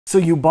So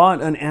you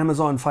bought an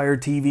Amazon Fire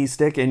TV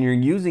stick and you're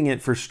using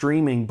it for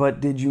streaming, but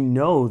did you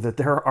know that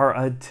there are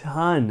a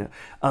ton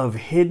of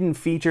hidden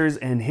features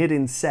and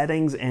hidden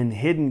settings and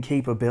hidden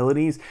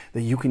capabilities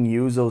that you can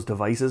use those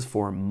devices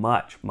for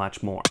much,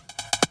 much more?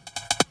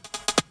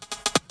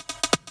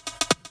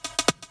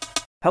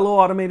 Hello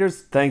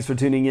Automators, thanks for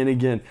tuning in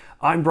again.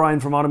 I'm Brian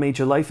from Automate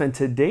Your Life, and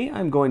today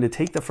I'm going to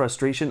take the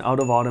frustration out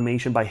of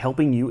automation by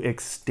helping you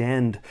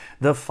extend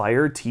the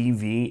Fire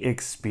TV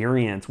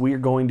experience. We are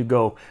going to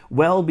go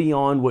well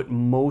beyond what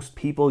most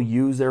people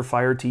use their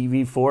Fire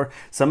TV for.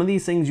 Some of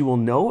these things you will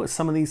know,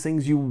 some of these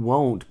things you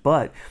won't,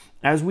 but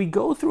as we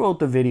go throughout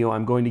the video,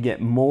 I'm going to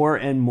get more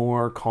and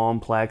more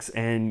complex,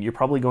 and you're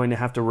probably going to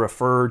have to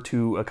refer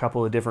to a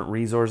couple of different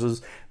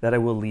resources that I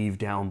will leave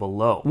down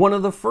below. One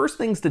of the first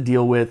things to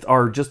deal with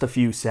are just a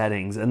few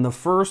settings, and the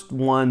first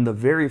one, the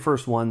very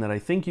first one that I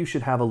think you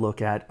should have a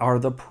look at are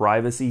the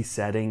privacy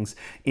settings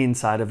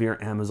inside of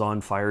your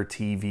Amazon Fire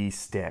TV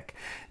stick.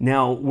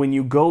 Now, when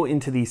you go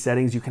into these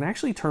settings, you can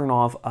actually turn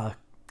off a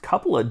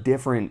couple of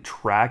different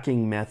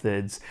tracking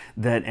methods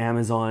that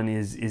Amazon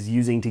is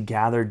using to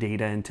gather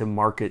data and to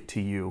market to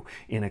you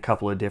in a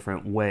couple of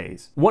different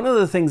ways. One of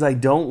the things I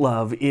don't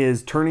love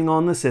is turning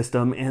on the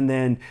system and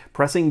then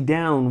pressing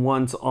down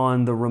once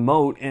on the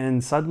remote,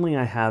 and suddenly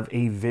I have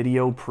a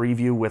video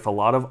preview with a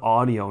lot of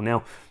audio.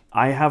 Now,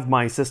 I have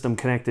my system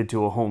connected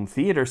to a home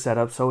theater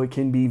setup, so it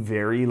can be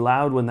very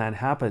loud when that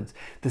happens.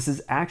 This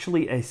is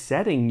actually a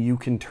setting you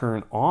can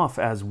turn off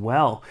as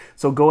well.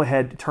 So go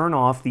ahead, turn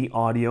off the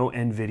audio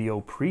and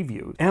video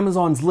preview.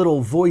 Amazon's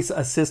little voice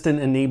assistant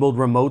enabled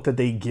remote that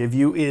they give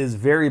you is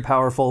very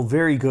powerful,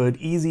 very good,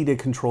 easy to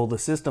control the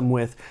system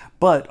with,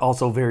 but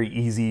also very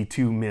easy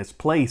to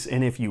misplace.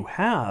 And if you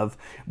have,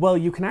 well,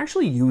 you can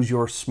actually use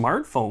your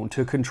smartphone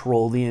to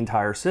control the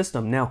entire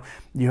system. Now,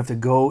 you have to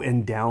go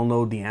and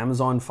download the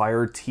Amazon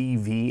Fire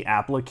TV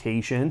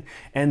application,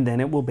 and then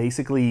it will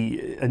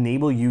basically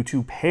enable you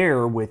to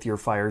pair with your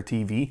Fire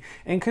TV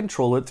and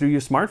control it through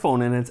your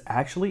smartphone, and it's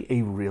actually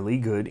a really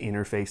good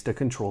interface to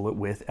control it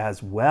with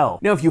as well.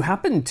 Now, if you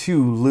happen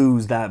to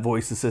lose that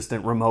voice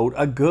assistant remote,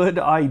 a good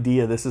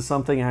idea, this is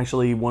something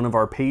actually one of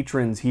our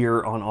patrons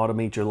here on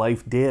Automate Your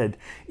Life did,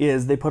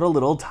 is they put a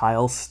little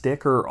tile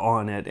sticker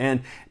on it,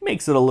 and it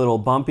makes it a little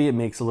bumpy, it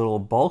makes it a little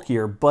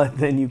bulkier, but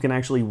then you can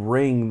actually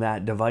ring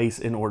that device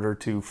in order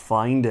to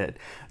find it.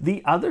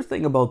 The other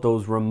thing about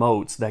those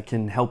remotes that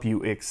can help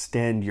you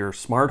extend your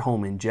smart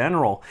home in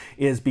general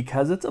is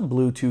because it's a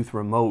Bluetooth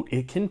remote,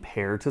 it can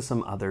pair to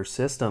some other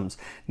systems,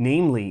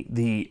 namely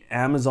the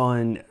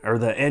Amazon or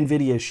the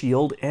NVIDIA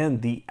Shield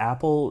and the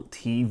Apple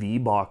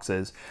TV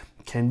boxes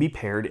can be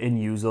paired and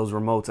use those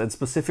remotes. And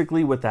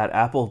specifically with that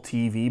Apple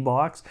TV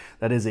box,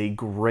 that is a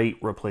great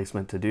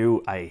replacement to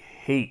do. I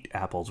hate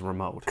Apple's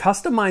remote.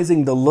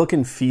 Customizing the look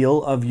and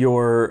feel of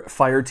your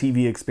Fire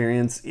TV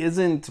experience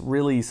isn't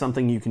really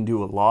something you can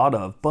do a lot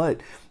of,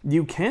 but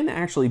you can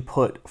actually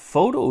put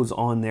photos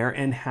on there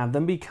and have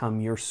them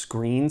become your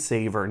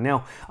screensaver.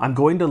 Now, I'm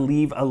going to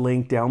leave a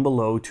link down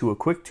below to a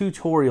quick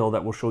tutorial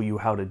that will show you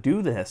how to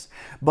do this,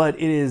 but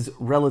it is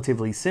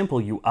relatively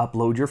simple. You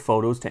upload your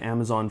photos to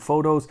Amazon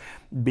Photos.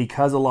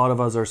 Because a lot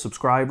of us are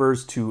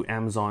subscribers to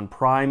Amazon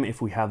Prime,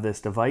 if we have this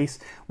device,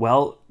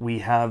 well, we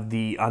have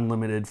the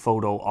unlimited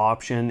photo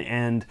option,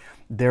 and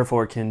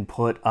therefore can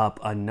put up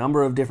a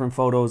number of different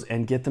photos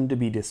and get them to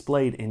be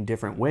displayed in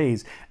different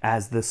ways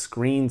as the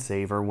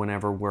screensaver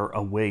whenever we're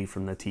away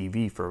from the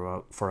TV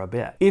for a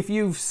bit. If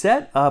you've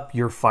set up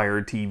your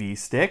Fire TV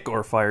stick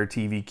or Fire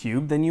TV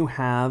Cube, then you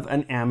have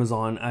an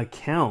Amazon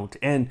account,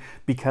 and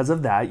because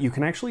of that, you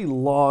can actually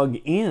log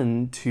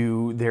in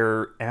to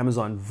their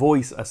Amazon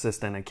voice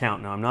assistant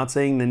account. Now, I'm not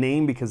saying the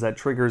name because that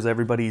triggers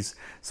everybody's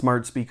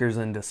smart speakers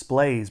and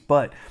displays,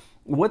 but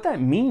what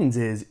that means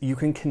is you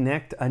can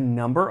connect a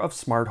number of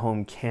smart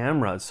home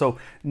cameras. So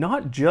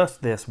not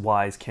just this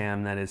Wise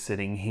Cam that is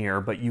sitting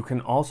here, but you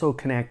can also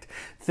connect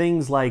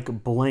things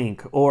like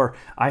Blink, or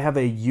I have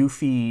a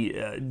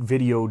Eufy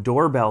video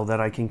doorbell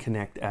that I can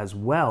connect as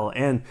well.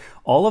 And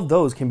all of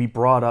those can be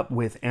brought up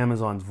with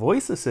Amazon's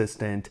voice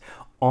assistant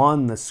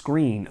on the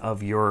screen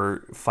of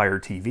your Fire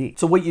TV.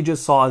 So what you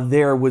just saw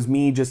there was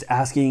me just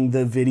asking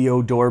the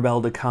video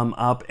doorbell to come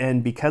up,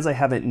 and because I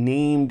have it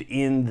named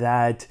in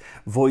that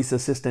voice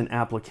assistant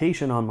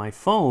application on my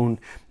phone,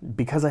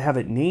 because I have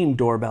it named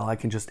doorbell, I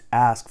can just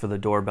ask for the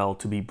doorbell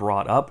to be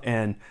brought up,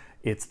 and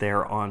it's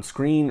there on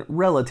screen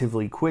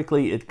relatively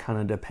quickly. It kind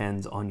of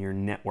depends on your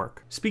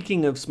network.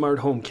 Speaking of smart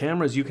home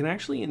cameras, you can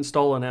actually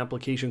install an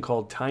application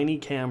called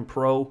TinyCam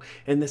Pro,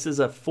 and this is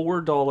a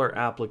 $4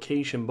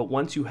 application, but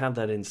once you have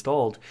that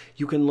installed,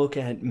 you can look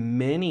at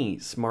many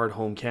smart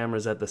home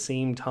cameras at the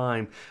same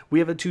time. We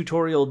have a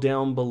tutorial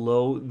down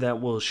below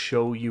that will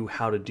show you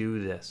how to do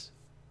this.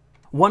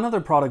 One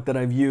other product that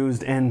I've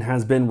used and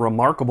has been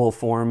remarkable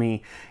for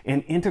me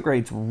and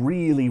integrates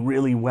really,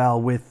 really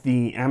well with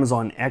the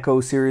Amazon Echo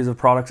series of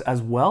products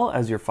as well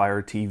as your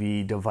Fire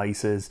TV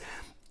devices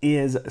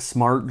is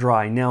Smart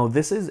Dry. Now,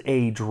 this is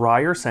a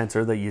dryer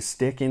sensor that you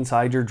stick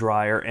inside your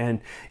dryer,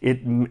 and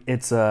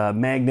it's a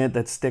magnet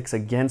that sticks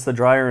against the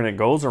dryer and it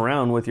goes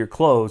around with your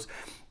clothes.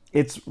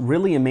 It's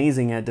really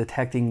amazing at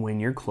detecting when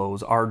your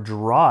clothes are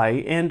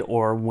dry and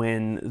or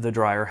when the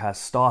dryer has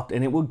stopped,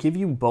 and it will give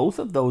you both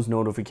of those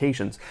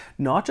notifications,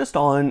 not just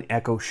on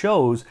Echo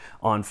Shows,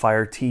 on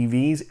Fire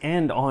TVs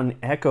and on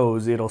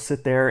Echoes. It'll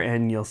sit there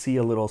and you'll see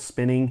a little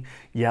spinning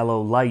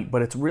yellow light,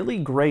 but it's really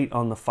great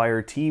on the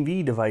Fire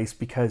TV device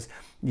because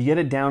you get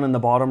it down in the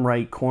bottom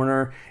right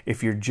corner.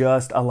 If you're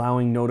just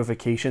allowing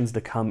notifications to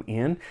come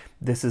in,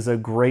 this is a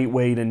great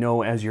way to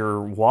know as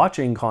you're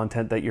watching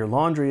content that your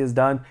laundry is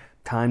done,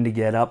 time to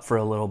get up for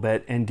a little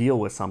bit and deal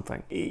with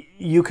something.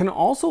 You can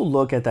also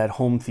look at that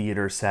home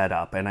theater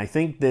setup, and I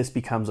think this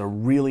becomes a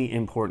really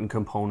important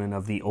component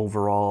of the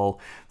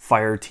overall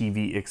Fire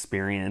TV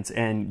experience,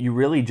 and you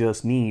really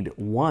just need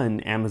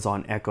one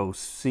Amazon Echo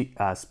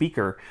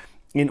speaker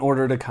in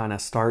order to kind of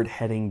start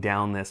heading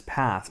down this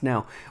path.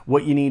 Now,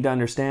 what you need to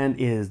understand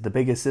is the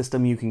biggest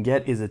system you can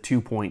get is a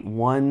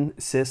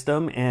 2.1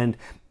 system, and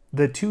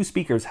the two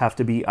speakers have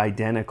to be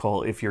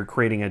identical if you're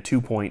creating a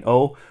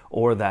 2.0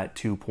 or that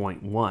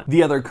 2.1.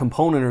 The other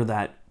component, or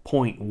that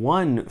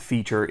 0.1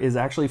 feature, is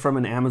actually from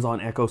an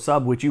Amazon Echo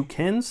sub, which you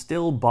can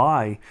still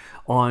buy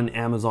on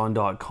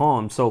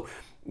Amazon.com. So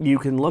you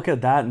can look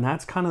at that, and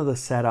that's kind of the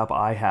setup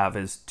I have,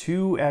 is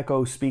two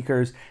Echo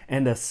speakers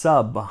and a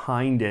sub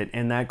behind it,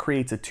 and that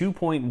creates a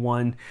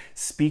 2.1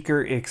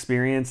 speaker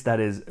experience that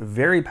is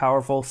very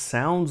powerful,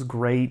 sounds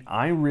great.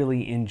 I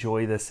really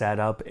enjoy the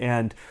setup,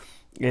 and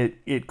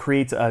it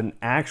creates an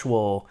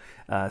actual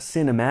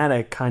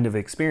cinematic kind of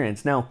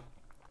experience. Now,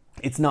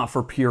 it's not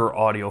for pure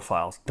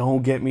audiophiles.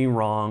 Don't get me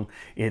wrong.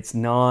 It's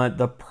not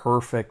the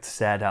perfect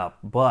setup,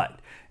 but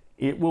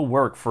it will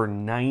work for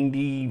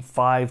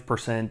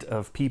 95%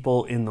 of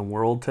people in the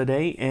world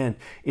today, and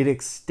it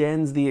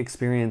extends the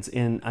experience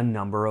in a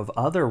number of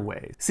other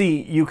ways.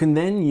 See, you can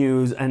then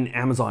use an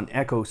Amazon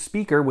Echo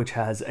speaker, which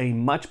has a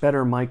much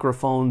better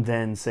microphone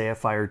than, say, a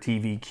Fire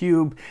TV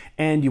Cube,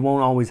 and you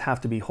won't always have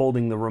to be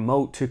holding the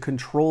remote to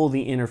control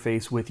the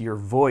interface with your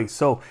voice.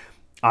 So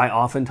I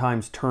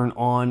oftentimes turn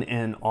on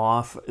and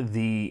off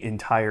the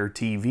entire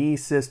TV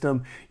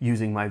system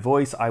using my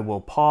voice. I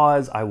will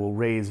pause, I will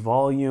raise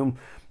volume.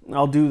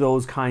 I'll do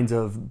those kinds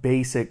of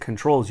basic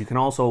controls. You can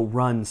also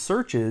run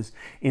searches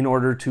in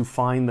order to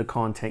find the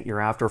content you're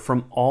after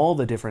from all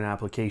the different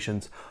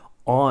applications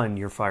on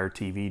your Fire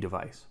TV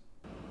device.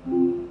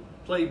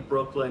 Play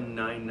Brooklyn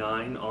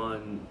Nine-Nine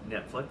on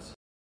Netflix.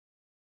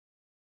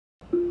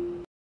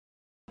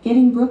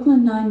 Getting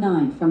Brooklyn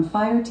Nine-Nine from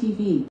Fire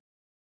TV.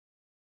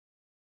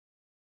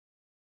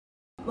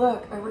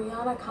 Look, a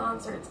Rihanna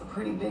concert's a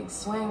pretty big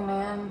swing,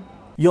 man.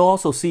 You'll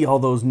also see all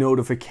those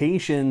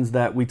notifications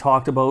that we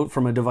talked about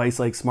from a device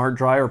like Smart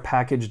Dry, or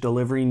package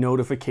delivery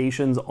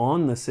notifications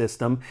on the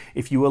system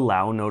if you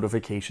allow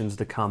notifications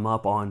to come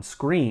up on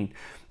screen.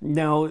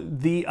 Now,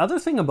 the other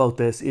thing about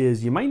this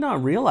is you might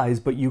not realize,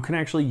 but you can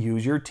actually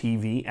use your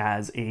TV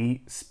as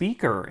a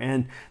speaker.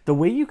 And the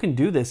way you can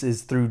do this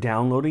is through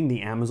downloading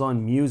the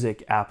Amazon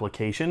Music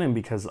application. And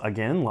because,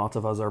 again, lots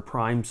of us are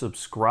Prime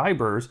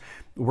subscribers,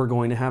 we're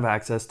going to have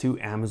access to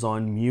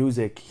Amazon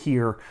Music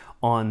here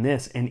on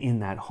this. And in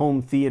that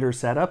home theater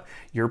setup,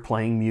 you're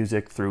playing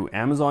music through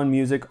Amazon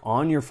Music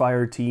on your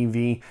Fire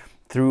TV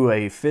through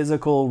a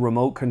physical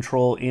remote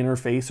control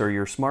interface or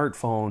your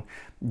smartphone.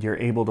 You're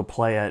able to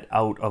play it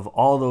out of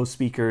all those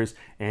speakers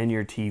and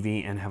your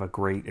TV and have a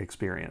great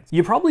experience.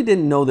 You probably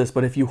didn't know this,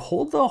 but if you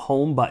hold the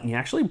home button, you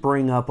actually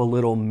bring up a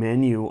little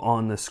menu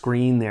on the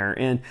screen there,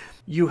 and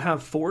you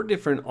have 4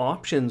 different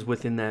options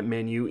within that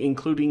menu,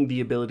 including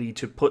the ability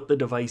to put the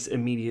device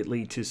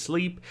immediately to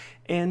sleep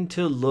and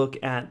to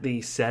look at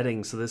the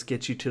settings. So this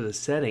gets you to the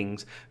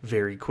settings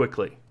very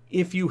quickly.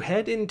 If you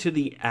head into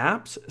the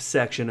apps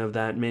section of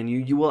that menu,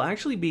 you will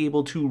actually be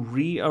able to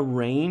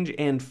rearrange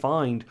and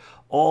find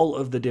all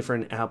of the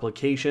different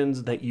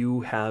applications that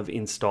you have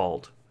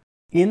installed.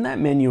 In that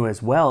menu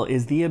as well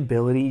is the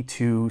ability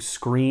to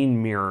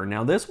screen mirror.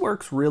 Now this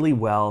works really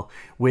well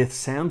with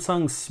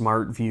Samsung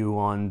Smart View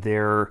on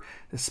their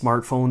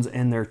smartphones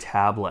and their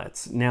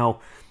tablets. Now,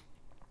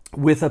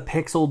 with a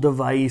Pixel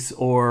device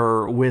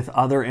or with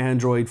other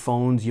Android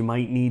phones, you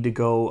might need to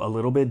go a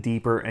little bit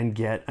deeper and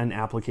get an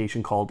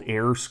application called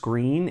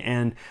AirScreen,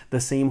 and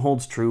the same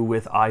holds true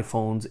with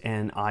iPhones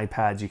and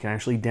iPads. You can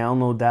actually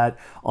download that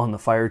on the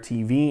Fire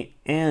TV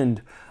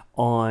and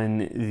on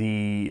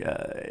the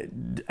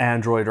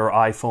Android or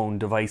iPhone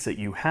device that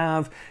you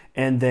have,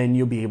 and then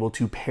you'll be able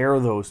to pair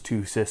those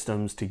two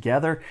systems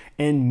together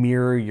and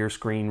mirror your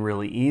screen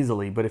really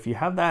easily. But if you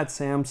have that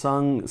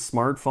Samsung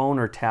smartphone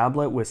or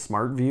tablet with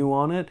Smart View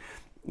on it,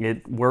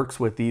 it works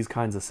with these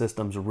kinds of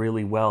systems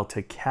really well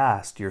to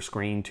cast your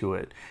screen to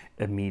it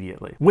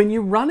immediately. When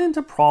you run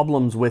into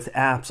problems with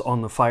apps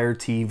on the Fire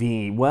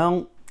TV,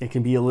 well, it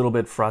can be a little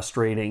bit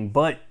frustrating,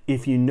 but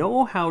if you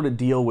know how to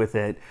deal with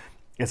it,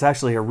 it's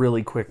actually a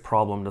really quick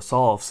problem to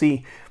solve.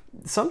 See,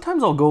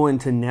 sometimes I'll go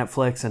into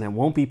Netflix and it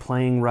won't be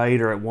playing right,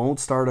 or it won't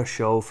start a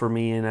show for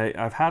me. And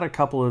I've had a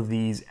couple of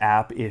these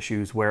app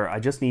issues where I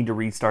just need to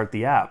restart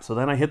the app. So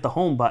then I hit the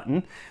home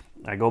button,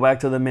 I go back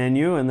to the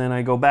menu, and then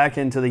I go back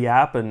into the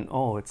app and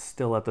oh, it's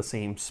still at the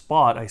same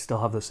spot. I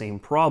still have the same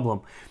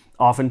problem.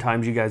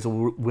 Oftentimes you guys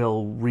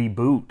will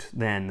reboot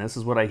then. This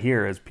is what I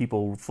hear as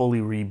people fully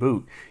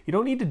reboot. You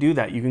don't need to do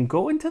that. You can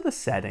go into the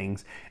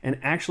settings and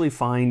actually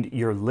find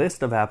your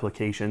list of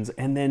applications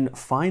and then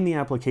find the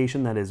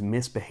application that is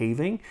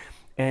misbehaving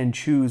and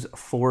choose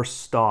force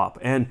stop.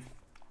 And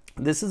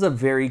this is a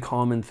very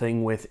common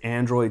thing with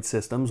Android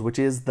systems, which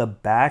is the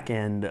back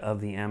end of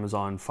the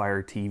Amazon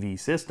Fire TV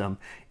system.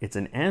 It's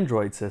an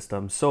Android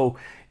system. So,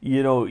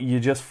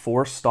 you just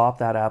force stop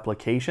that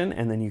application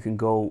and then you can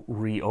go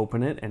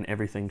reopen it and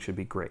everything should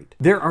be great.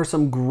 There are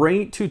some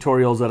great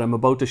tutorials that I'm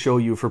about to show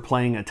you for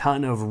playing a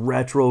ton of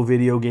retro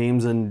video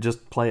games and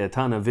just play a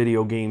ton of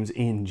video games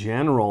in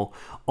general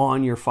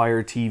on your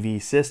Fire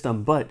TV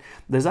system. But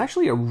there's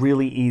actually a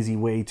really easy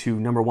way to,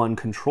 number one,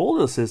 control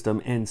the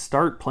system and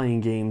start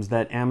playing games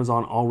that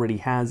Amazon already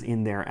has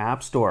in their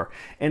App Store.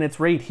 And it's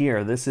right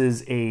here. This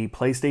is a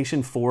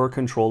PlayStation 4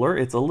 controller.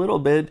 It's a little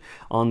bit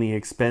on the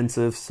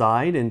expensive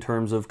side in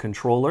terms of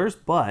controllers,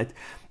 but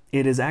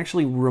it is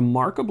actually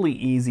remarkably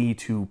easy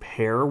to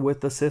pair with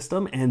the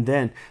system, and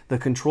then the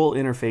control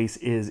interface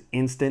is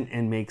instant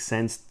and makes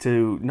sense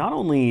to not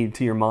only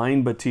to your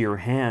mind but to your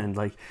hand.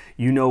 Like,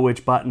 you know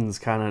which buttons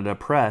kind of to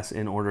press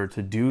in order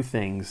to do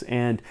things,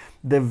 and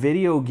the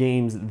video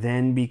games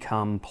then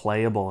become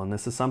playable. And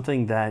this is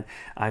something that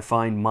I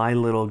find my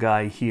little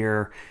guy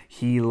here,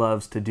 he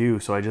loves to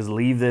do. So I just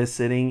leave this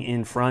sitting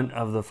in front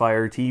of the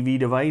Fire TV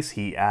device.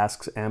 He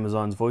asks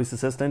Amazon's voice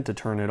assistant to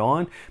turn it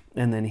on,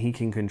 and then he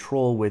can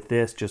control with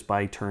this just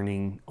by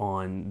turning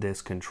on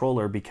this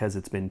controller because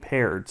it's been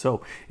paired.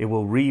 So it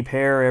will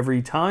repair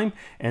every time,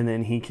 and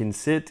then he can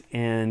sit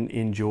and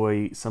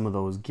enjoy some of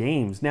those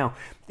games. Now,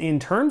 in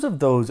terms of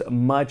those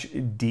much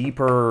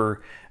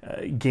deeper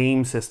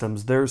game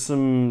systems, there's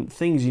some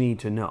things you need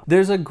to know.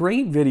 There's a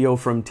great video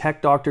from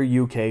Tech Doctor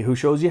UK who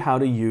shows you how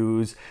to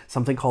use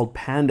something called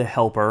Panda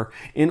Helper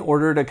in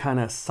order to kind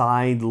of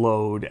side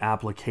load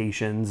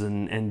applications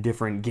and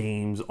different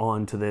games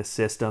onto this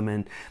system.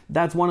 And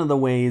that's one of the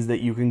ways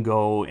that you can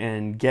go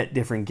and get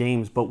different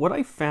games. But what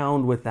I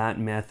found with that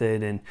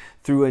method, and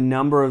through a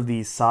number of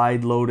these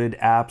side loaded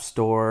app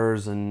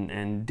stores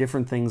and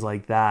different things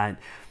like that,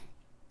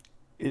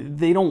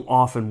 they don't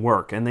often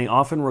work, and they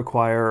often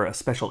require a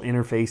special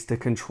interface to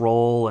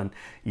control, and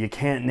you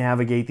can't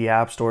navigate the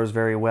app stores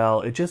very well.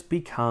 It just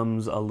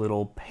becomes a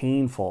little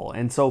painful.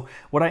 And so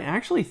what I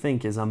actually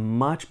think is a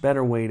much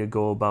better way to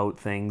go about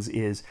things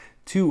is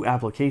two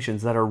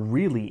applications that are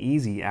really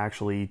easy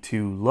actually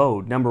to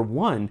load. Number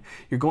one,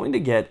 you're going to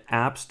get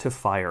Apps to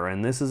Fire,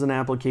 and this is an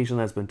application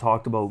that's been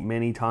talked about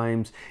many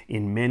times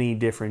in many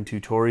different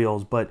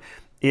tutorials, but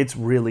it's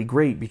really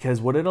great because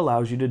what it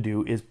allows you to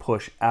do is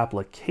push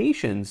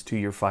applications to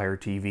your Fire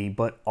TV,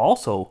 but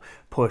also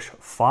push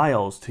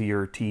files to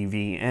your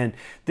TV. And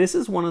this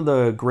is one of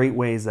the great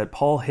ways that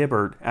Paul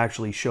Hibbert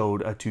actually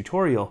showed a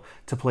tutorial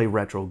to play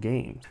retro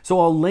games. So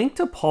I'll link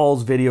to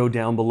Paul's video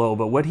down below,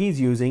 but what he's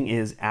using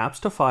is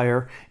Apps to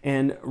Fire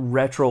and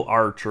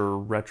RetroArch,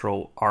 or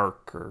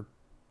RetroArch, or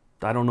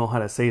I don't know how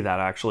to say that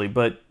actually,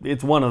 but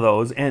it's one of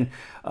those. And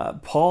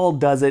Paul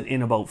does it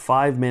in about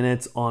 5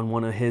 minutes on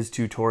one of his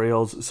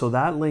tutorials. So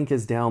that link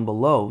is down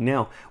below.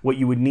 Now, what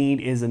you would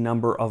need is a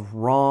number of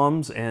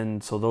ROMs.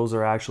 And so those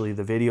are actually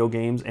the video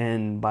games.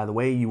 And by the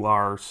way, you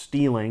are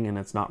stealing and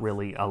it's not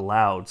really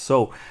allowed.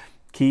 So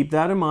keep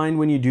that in mind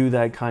when you do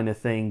that kind of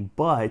thing,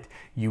 but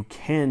you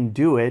can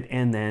do it.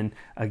 And then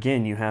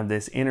again, you have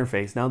this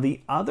interface. Now,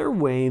 the other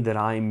way that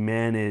I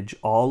manage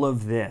all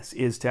of this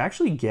is to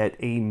actually get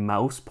a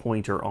mouse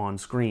pointer on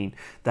screen.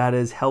 That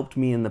has helped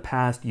me in the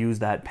past use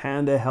that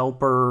Panda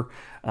Helper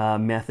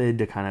method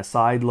to kind of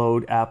side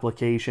load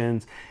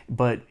applications,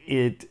 but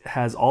it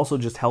has also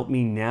just helped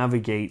me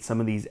navigate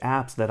some of these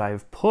apps that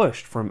I've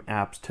pushed from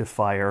Apps to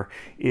Fire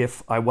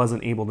if I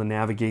wasn't able to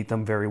navigate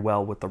them very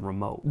well with the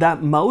remote.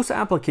 That mouse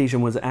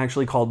application was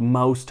actually called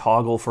Mouse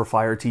Toggle for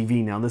Fire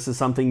TV. Now, this is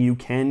something you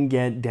can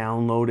get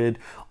downloaded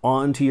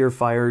onto your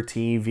Fire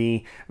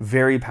TV.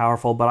 Very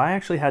powerful, but I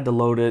actually had to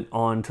load it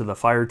onto the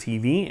Fire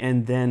TV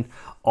and then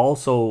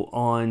also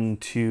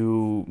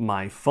onto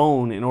my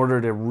phone in order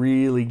to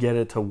really get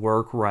it to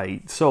work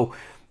right. So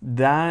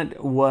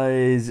that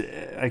was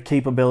a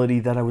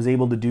capability that I was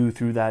able to do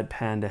through that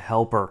Panda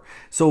Helper.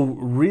 So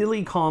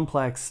really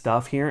complex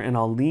stuff here, and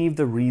I'll leave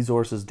the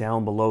resources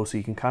down below so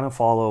you can kind of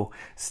follow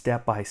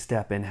step by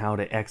step in how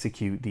to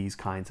execute these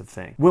kinds of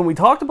things. When we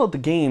talked about the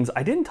games,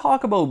 I didn't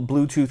talk about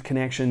Bluetooth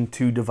connection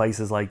to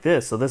devices like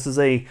this. So this is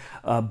a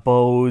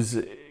Bose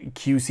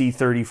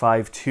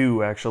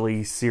QC35-2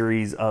 actually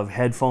series of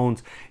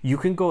headphones. You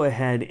can go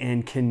ahead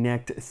and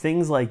connect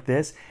things like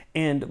this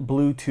and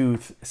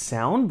Bluetooth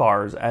sound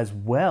bars as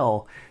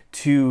well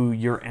to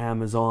your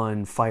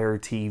Amazon Fire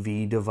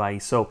TV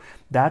device. So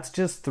That's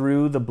just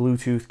through the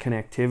Bluetooth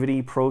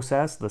connectivity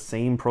process, the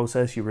same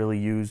process you really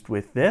used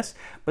with this,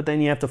 but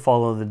then you have to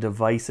follow the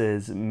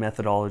device's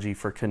methodology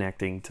for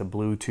connecting to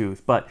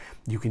Bluetooth, but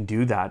you can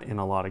do that in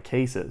a lot of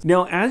cases.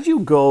 Now, as you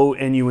go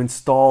and you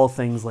install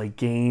things like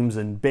games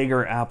and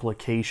bigger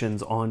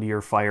applications onto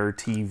your Fire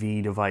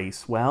TV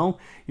device, well,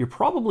 you're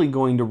probably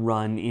going to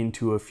run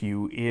into a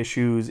few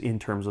issues in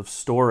terms of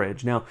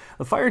storage. Now,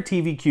 the Fire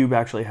TV Cube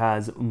actually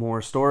has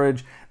more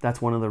storage. That's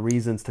one of the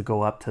reasons to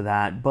go up to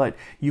that, but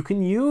you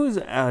can use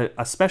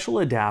a special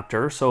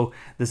adapter. So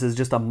this is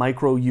just a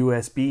micro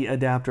USB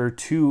adapter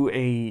to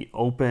a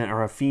open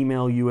or a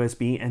female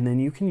USB, and then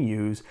you can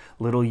use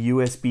little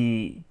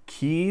USB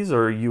keys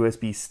or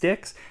USB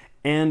sticks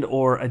and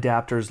or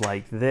adapters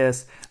like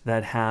this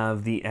that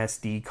have the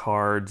SD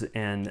cards,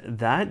 and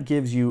that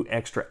gives you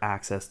extra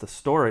access to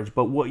storage.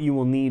 But what you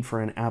will need for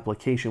an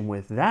application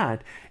with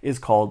that is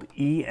called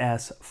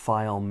ES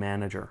File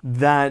Manager.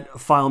 That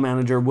file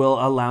manager will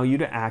allow you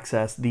to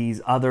access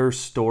these other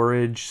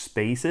storage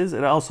spaces.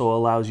 It also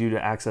allows you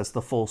to access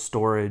the full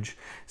storage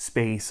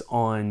space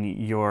on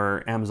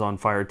your Amazon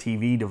Fire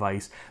TV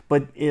device,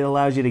 but it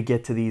allows you to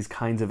get to these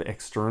kinds of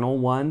external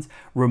ones,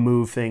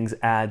 remove things,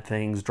 add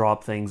things,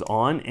 drop things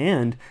on,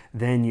 and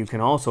then you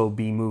can also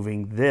be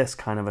moving this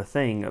kind of a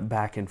thing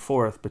back and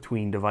forth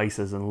between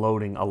devices and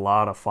loading a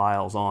lot of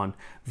files on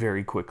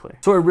very quickly.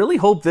 So I really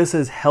hope this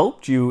has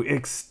helped you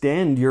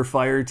extend your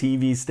Fire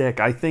TV stick.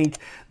 I think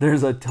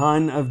there's a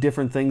ton of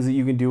different things that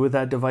you can do with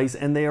that device,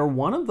 and they are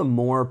one of the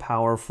more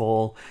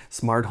powerful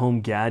smart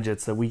home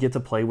gadgets that we get to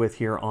play with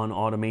here on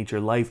Automate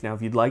Your Life. Now,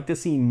 if you'd like to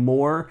see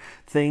more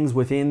things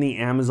within the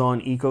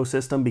Amazon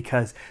ecosystem,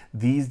 because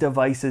these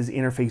devices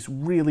interface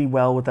really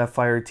well with that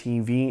Fire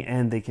TV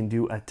and they can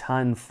do a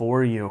ton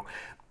for you,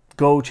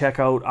 go check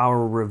out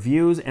our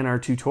reviews and our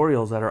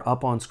tutorials that are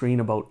up on screen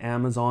about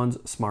Amazon's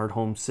smart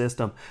home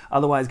system.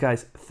 Otherwise,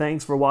 guys,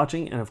 thanks for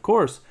watching, and of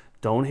course,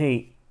 don't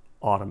hate,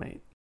 automate.